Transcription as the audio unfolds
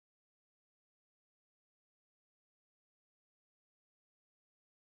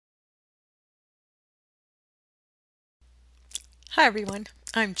Hi everyone,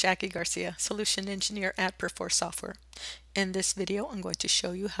 I'm Jackie Garcia, Solution Engineer at Perforce Software. In this video, I'm going to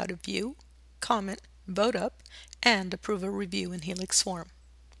show you how to view, comment, vote up, and approve a review in Helix Swarm.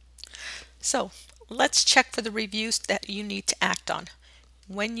 So let's check for the reviews that you need to act on.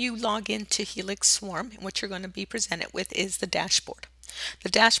 When you log into Helix Swarm, what you're going to be presented with is the dashboard. The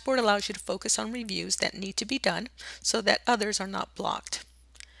dashboard allows you to focus on reviews that need to be done so that others are not blocked.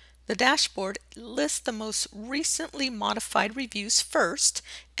 The dashboard lists the most recently modified reviews first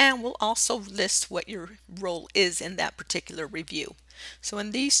and will also list what your role is in that particular review. So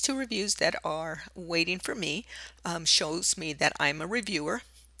in these two reviews that are waiting for me, shows me that I'm a reviewer,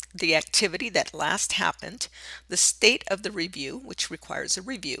 the activity that last happened, the state of the review, which requires a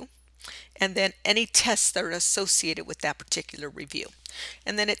review, and then any tests that are associated with that particular review.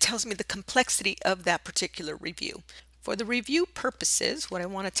 And then it tells me the complexity of that particular review. For the review purposes, what I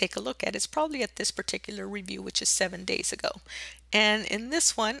want to take a look at is probably at this particular review, which is 7 days ago. And in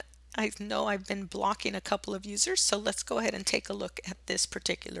this one, I know I've been blocking a couple of users, so let's go ahead and take a look at this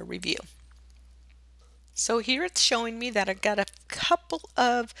particular review. So here it's showing me that I've got a couple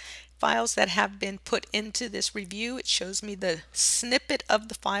of files that have been put into this review. It shows me the snippet of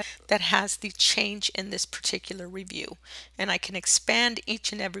the file that has the change in this particular review. And I can expand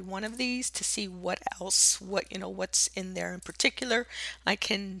each and every one of these to see what else, what's in there in particular. I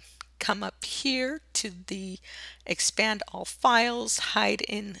can come up here to the expand all files, hide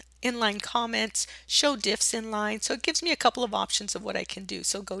in inline comments, show diffs inline. So it gives me a couple of options of what I can do.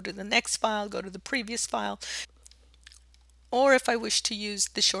 So go to the next file, go to the previous file, or if I wish to use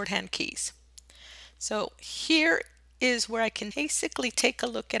the shorthand keys. So here is where I can basically take a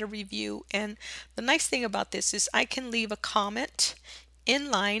look at a review, and the nice thing about this is I can leave a comment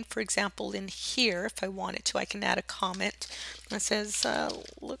inline. For example, in here, if I wanted to, I can add a comment that says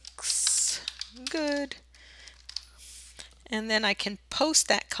looks good, and then I can post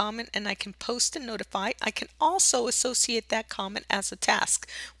that comment and I can post and notify. I can also associate that comment as a task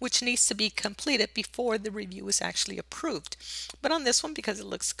which needs to be completed before the review is actually approved. But on this one, because it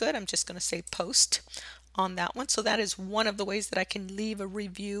looks good, I'm just going to say post on that one. So that is one of the ways that I can leave a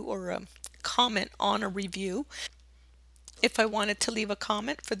review or a comment on a review. If I wanted to leave a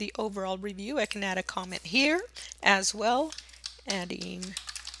comment for the overall review, I can add a comment here as well, adding,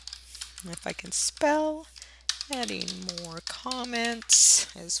 if I can spell, adding more comments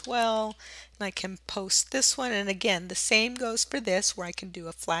as well. And I can post this one, and again the same goes for this, where I can do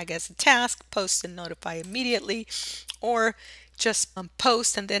a flag as a task, post and notify immediately, or just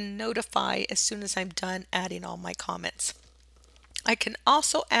post and then notify as soon as I'm done adding all my comments. I can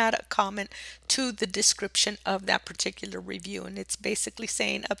also add a comment to the description of that particular review, and it's basically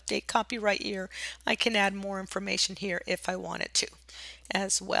saying update copyright year. I can add more information here if I wanted to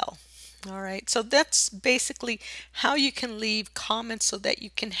as well. All right, so that's basically how you can leave comments so that you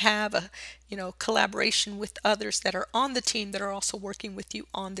can have a collaboration with others that are on the team that are also working with you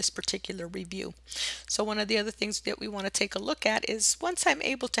on this particular review. So one of the other things that we want to take a look at is once I'm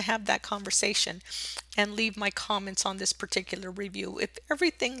able to have that conversation and leave my comments on this particular review, if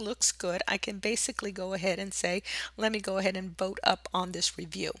everything looks good, I can basically go ahead and say, let me go ahead and vote up on this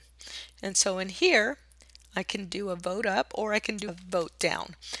review. And so in here, I can do a vote up or I can do a vote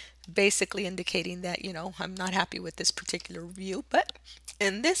down, basically indicating that, I'm not happy with this particular review, but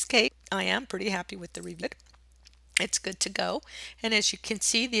in this case, I am pretty happy with the review. It's good to go. And as you can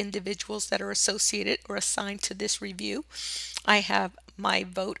see, the individuals that are associated or assigned to this review, I have my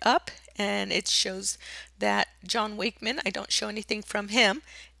vote up, and it shows that John Wakeman, I don't show anything from him.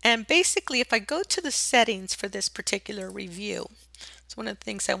 And basically, if I go to the settings for this particular review, it's one of the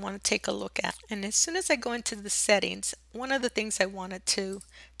things I want to take a look at. And as soon as I go into the settings, one of the things I wanted to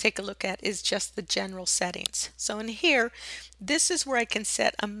take a look at is just the general settings. So in here, this is where I can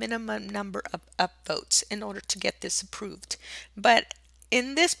set a minimum number of upvotes in order to get this approved. But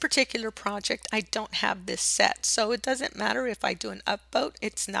in this particular project, I don't have this set. So it doesn't matter if I do an upvote,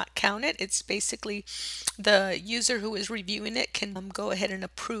 it's not counted. It's basically the user who is reviewing it can go ahead and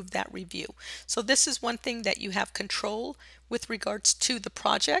approve that review. So this is one thing that you have control with regards to the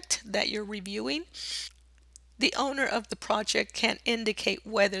project that you're reviewing. The owner of the project can indicate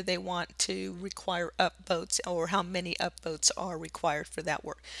whether they want to require upvotes or how many upvotes are required for that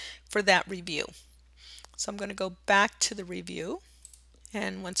work, for that review. So I'm going to go back to the review.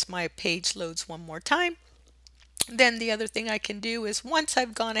 And once my page loads one more time, then the other thing I can do is once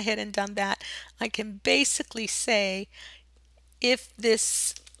I've gone ahead and done that, I can basically say if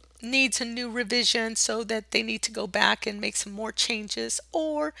this needs a new revision so that they need to go back and make some more changes,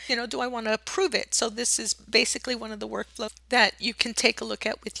 or do I want to approve it? So this is basically one of the workflows that you can take a look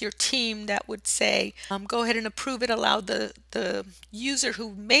at with your team that would say go ahead and approve it, allow the user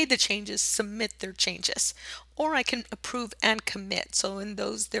who made the changes submit their changes, or I can approve and commit. So in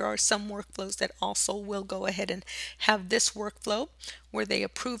those, there are some workflows that also will go ahead and have this workflow where they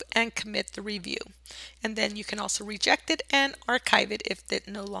approve and commit the review. And then you can also reject it and archive it if it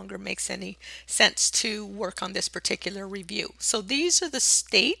no longer makes any sense to work on this particular review. So these are the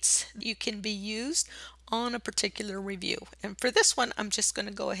states you can be used on a particular review. And for this one, I'm just going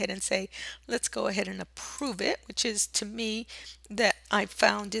to go ahead and say, let's go ahead and approve it, which is, to me, that I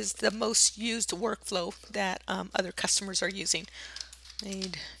found is the most used workflow that other customers are using.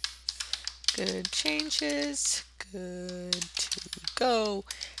 Made good changes, good to go,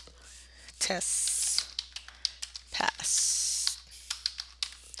 tests pass.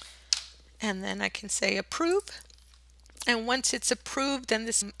 And then I can say approve. And once it's approved, then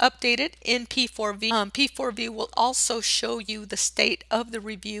this is updated in P4V. P4V will also show you the state of the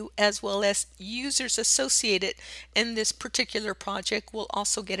review, as well as users associated in this particular project will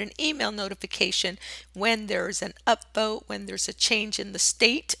also get an email notification when there's an upvote, when there's a change in the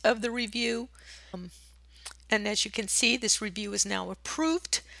state of the review. And as you can see, this review is now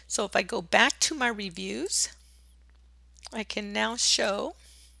approved. So if I go back to my reviews, I can now show.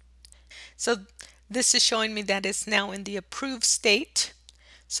 So this is showing me that it's now in the approved state.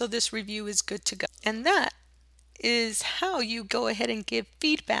 So this review is good to go. And that is how you go ahead and give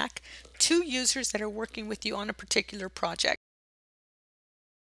feedback to users that are working with you on a particular project.